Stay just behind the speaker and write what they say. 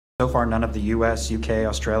So far, none of the US, UK,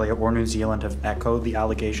 Australia, or New Zealand have echoed the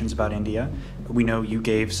allegations about India. We know you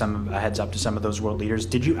gave a heads up to some of those world leaders.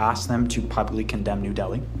 Did you ask them to publicly condemn New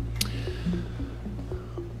Delhi?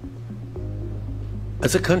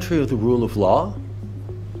 As a country of the rule of law,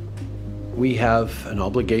 we have an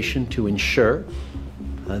obligation to ensure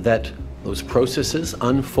that those processes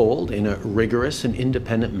unfold in a rigorous and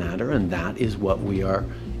independent manner, and that is what we are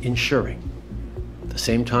ensuring. At the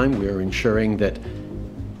same time, we are ensuring that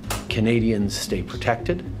Canadians stay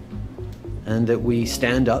protected and that we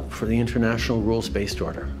stand up for the international rules-based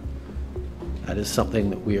order. That is something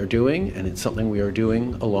that we are doing, and it's something we are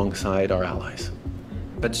doing alongside our allies.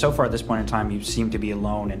 But so far at this point in time, you seem to be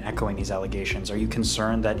alone in echoing these allegations. Are you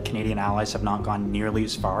concerned that Canadian allies have not gone nearly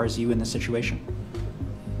as far as you in this situation?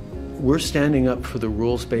 We're standing up for the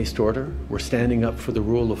rules-based order. We're standing up for the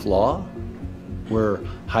rule of law. We're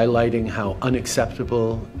highlighting how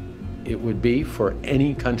unacceptable it would be for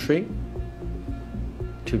any country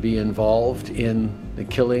to be involved in the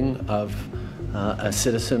killing of a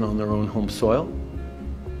citizen on their own home soil.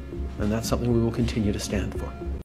 And that's something we will continue to stand for.